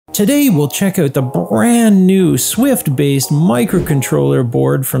Today we'll check out the brand new Swift-based microcontroller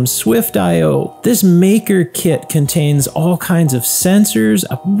board from SwiftIO. This maker kit contains all kinds of sensors,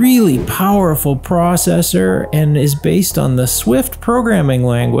 a really powerful processor, and is based on the Swift programming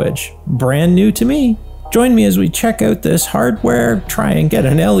language. Brand new to me. Join me as we check out this hardware, try and get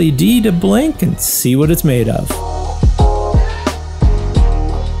an LED to blink, and see what it's made of.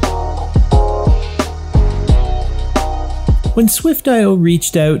 When SwiftIO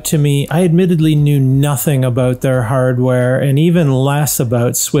reached out to me, I admittedly knew nothing about their hardware and even less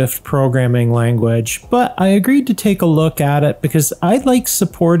about Swift programming language, but I agreed to take a look at it because I like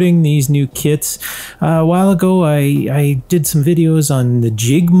supporting these new kits. A while ago, I did some videos on the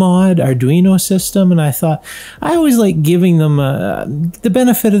JigMod Arduino system, and I thought I always like giving them the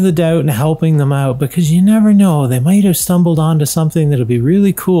benefit of the doubt and helping them out because you never know, they might have stumbled onto something that'll be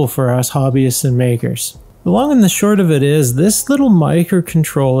really cool for us hobbyists and makers. The long and the short of it is, this little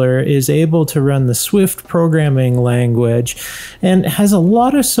microcontroller is able to run the Swift programming language and has a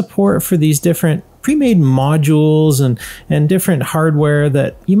lot of support for these different pre-made modules and different hardware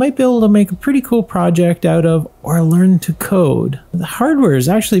that you might be able to make a pretty cool project out of or learn to code. The hardware is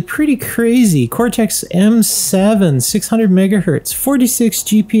actually pretty crazy. Cortex M7, 600 megahertz, 46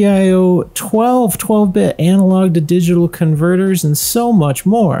 GPIO, 12-bit analog to digital converters, and so much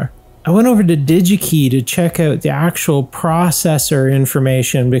more. I went over to DigiKey to check out the actual processor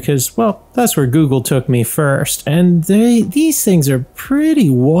information because, well, that's where Google took me first. And these things are pretty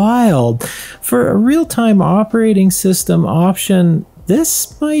wild. For a real-time operating system option,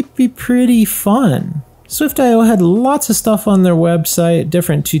 this might be pretty fun. SwiftIO had lots of stuff on their website,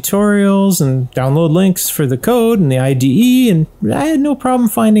 different tutorials and download links for the code and the IDE, and I had no problem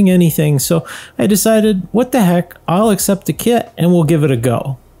finding anything. So I decided, what the heck, I'll accept the kit and we'll give it a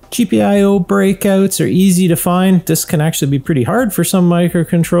go. GPIO breakouts are easy to find. This can actually be pretty hard for some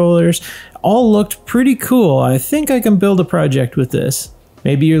microcontrollers. All looked pretty cool. I think I can build a project with this.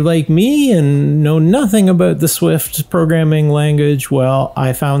 Maybe you're like me and know nothing about the Swift programming language. Well,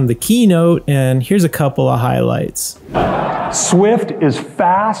 I found the keynote and here's a couple of highlights. Swift is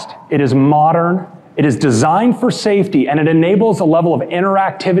fast, it is modern, it is designed for safety, and it enables a level of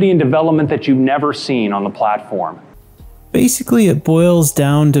interactivity and development that you've never seen on the platform. Basically, it boils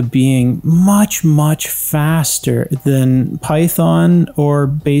down to being much, much faster than Python or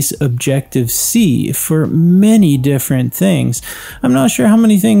base Objective-C for many different things. I'm not sure how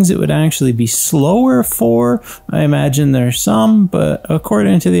many things it would actually be slower for. I imagine there's some, but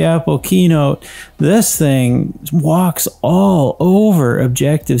according to the Apple keynote, this thing walks all over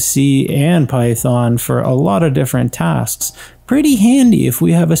Objective-C and Python for a lot of different tasks. Pretty handy if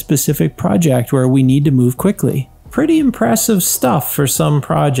we have a specific project where we need to move quickly. Pretty impressive stuff for some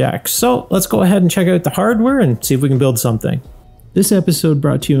projects. So let's go ahead and check out the hardware and see if we can build something. This episode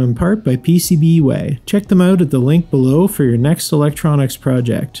brought to you in part by PCBWay. Check them out at the link below for your next electronics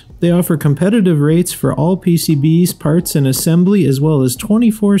project. They offer competitive rates for all PCBs, parts, and assembly, as well as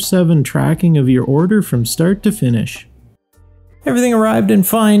 24/7 tracking of your order from start to finish. Everything arrived in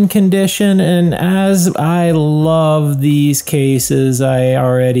fine condition, and as I love these cases, I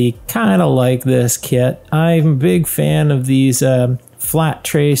already kind of like this kit. I'm a big fan of these flat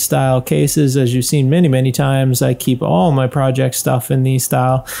tray style cases. As you've seen many times, I keep all my project stuff in these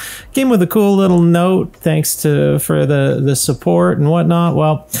style. Came with a cool little note, thanks for the support and whatnot.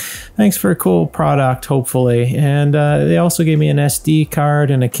 Well, thanks for a cool product, hopefully. And they also gave me an SD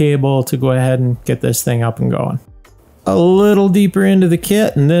card and a cable to go ahead and get this thing up and going. A little deeper into the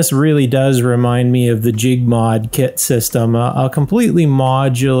kit, and this really does remind me of the JigMod kit system, a completely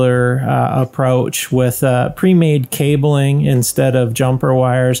modular approach with pre-made cabling instead of jumper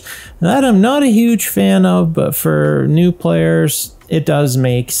wires. That I'm not a huge fan of, but for new players, it does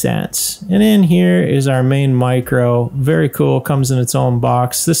make sense. And in here is our main micro. Very cool, comes in its own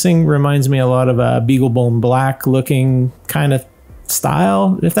box. This thing reminds me a lot of a BeagleBone Black looking kind of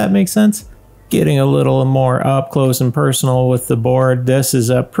style, if that makes sense. Getting a little more up close and personal with the board. This is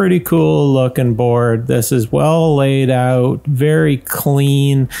a pretty cool looking board. This is well laid out, very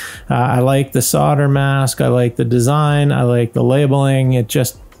clean. I like the solder mask. I like the design. I like the labeling. It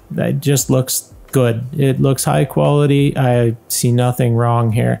just looks good. It looks high quality. I see nothing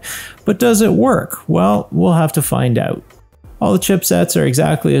wrong here. But does it work? Well, we'll have to find out. All the chipsets are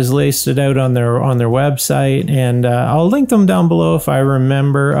exactly as listed out on their website, and I'll link them down below if I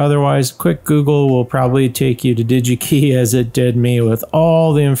remember. Otherwise, quick Google will probably take you to DigiKey as it did me with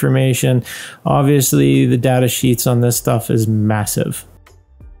all the information. Obviously, the data sheets on this stuff is massive.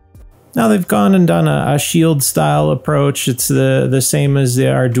 Now they've gone and done a shield style approach. It's the same as the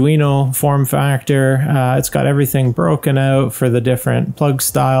Arduino form factor. It's got everything broken out for the different plug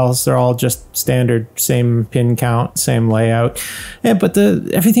styles. They're all just standard, same pin count, same layout. But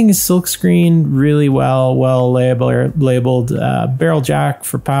everything is silkscreened really well labeled. Barrel jack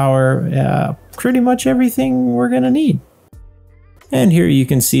for power. Pretty much everything we're gonna need. And here you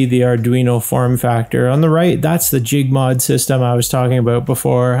can see the Arduino form factor. On the right, that's the JigMod system I was talking about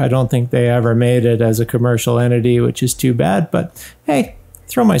before. I don't think they ever made it as a commercial entity, which is too bad, but hey,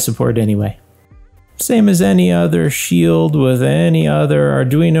 throw my support anyway. Same as any other shield with any other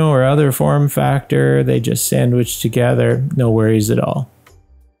Arduino or other form factor, they just sandwich together, no worries at all.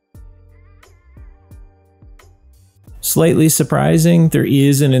 Slightly surprising, there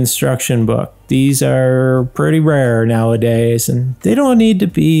is an instruction book. These are pretty rare nowadays, and they don't need to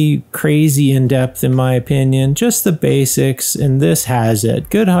be crazy in-depth in my opinion, just the basics, and this has it.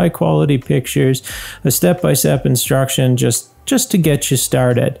 Good high quality pictures, a step-by-step instruction just to get you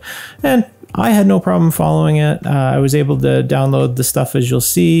started. And I had no problem following it. I was able to download the stuff as you'll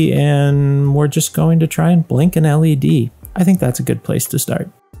see, and we're just going to try and blink an LED. I think that's a good place to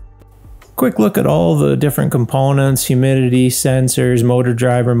start. Quick look at all the different components, humidity sensors, motor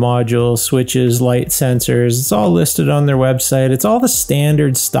driver modules, switches, light sensors. It's all listed on their website. It's all the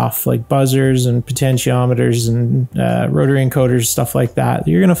standard stuff like buzzers and potentiometers and rotary encoders, stuff like that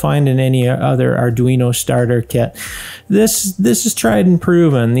you're going to find in any other Arduino starter kit. This is tried and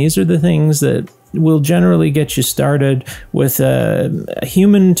proven. These are the things that will generally get you started with a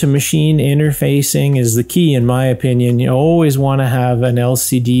human to machine interfacing is the key in my opinion. You always want to have an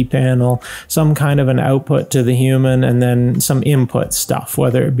LCD panel, some kind of an output to the human, and then some input stuff,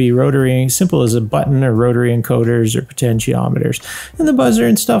 whether it be rotary, simple as a button, or rotary encoders or potentiometers. And the buzzer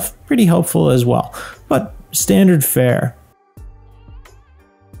and stuff, pretty helpful as well, but standard fare.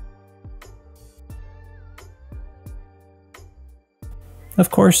 Of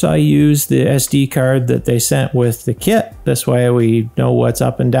course, I use the SD card that they sent with the kit. This way we know what's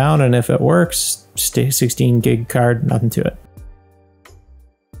up and down, and if it works, 16 gig card, nothing to it.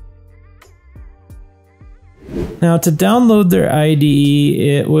 Now to download their IDE,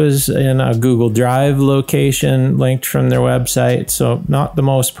 it was in a Google Drive location linked from their website, so not the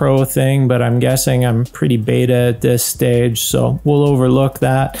most pro thing, but I'm guessing I'm pretty beta at this stage, so we'll overlook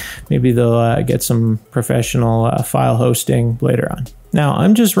that. Maybe they'll get some professional file hosting later on. Now,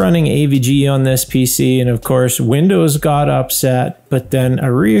 I'm just running AVG on this PC, and of course, Windows got upset, but then a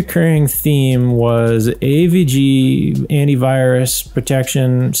reoccurring theme was AVG antivirus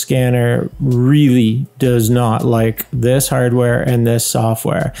protection scanner really does not like this hardware and this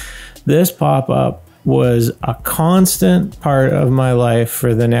software. This pop-up was a constant part of my life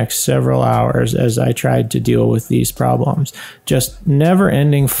for the next several hours as I tried to deal with these problems. Just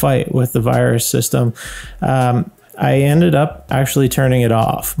never-ending fight with the virus system. I ended up actually turning it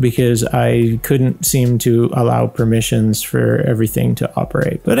off because I couldn't seem to allow permissions for everything to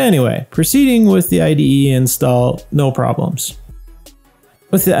operate. But anyway, proceeding with the IDE install, no problems.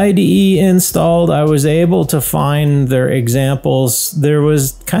 With the IDE installed, I was able to find their examples. There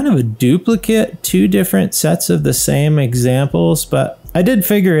was kind of a duplicate, two different sets of the same examples, but I did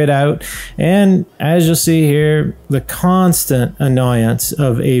figure it out. And as you'll see here, the constant annoyance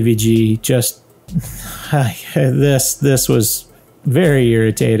of AVG just this was very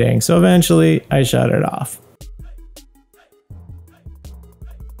irritating. So eventually I shut it off.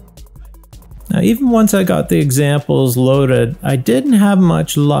 Now, even once I got the examples loaded, I didn't have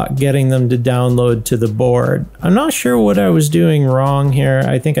much luck getting them to download to the board. I'm not sure what I was doing wrong here.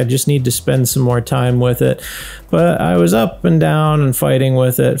 I think I just need to spend some more time with it. But I was up and down and fighting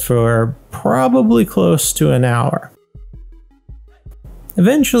with it for probably close to an hour.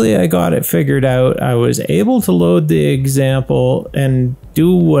 Eventually I got it figured out. I was able to load the example and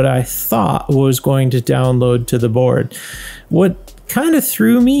do what I thought was going to download to the board. What kind of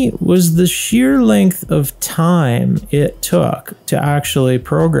threw me was the sheer length of time it took to actually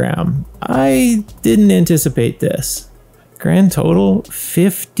program. I didn't anticipate this. Grand total,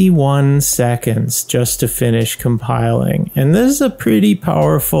 51 seconds just to finish compiling. And this is a pretty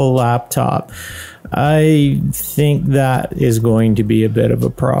powerful laptop. I think that is going to be a bit of a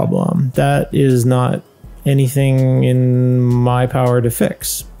problem. That is not anything in my power to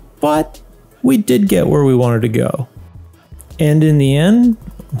fix. But we did get where we wanted to go. And in the end,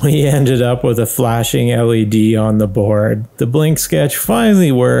 we ended up with a flashing LED on the board. The blink sketch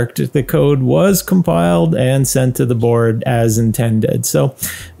finally worked. The code was compiled and sent to the board as intended. So,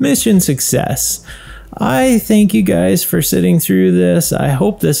 mission success. I thank you guys for sitting through this. I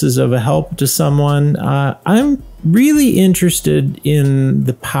hope this is of a help to someone. I'm really interested in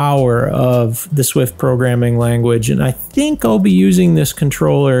the power of the Swift programming language, and I think I'll be using this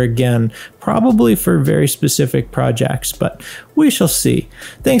controller again, probably for very specific projects, but we shall see.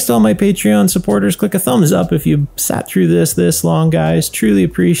 Thanks to all my Patreon supporters. Click a thumbs up if you sat through this long, guys. Truly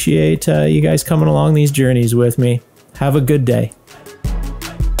appreciate you guys coming along these journeys with me. Have a good day.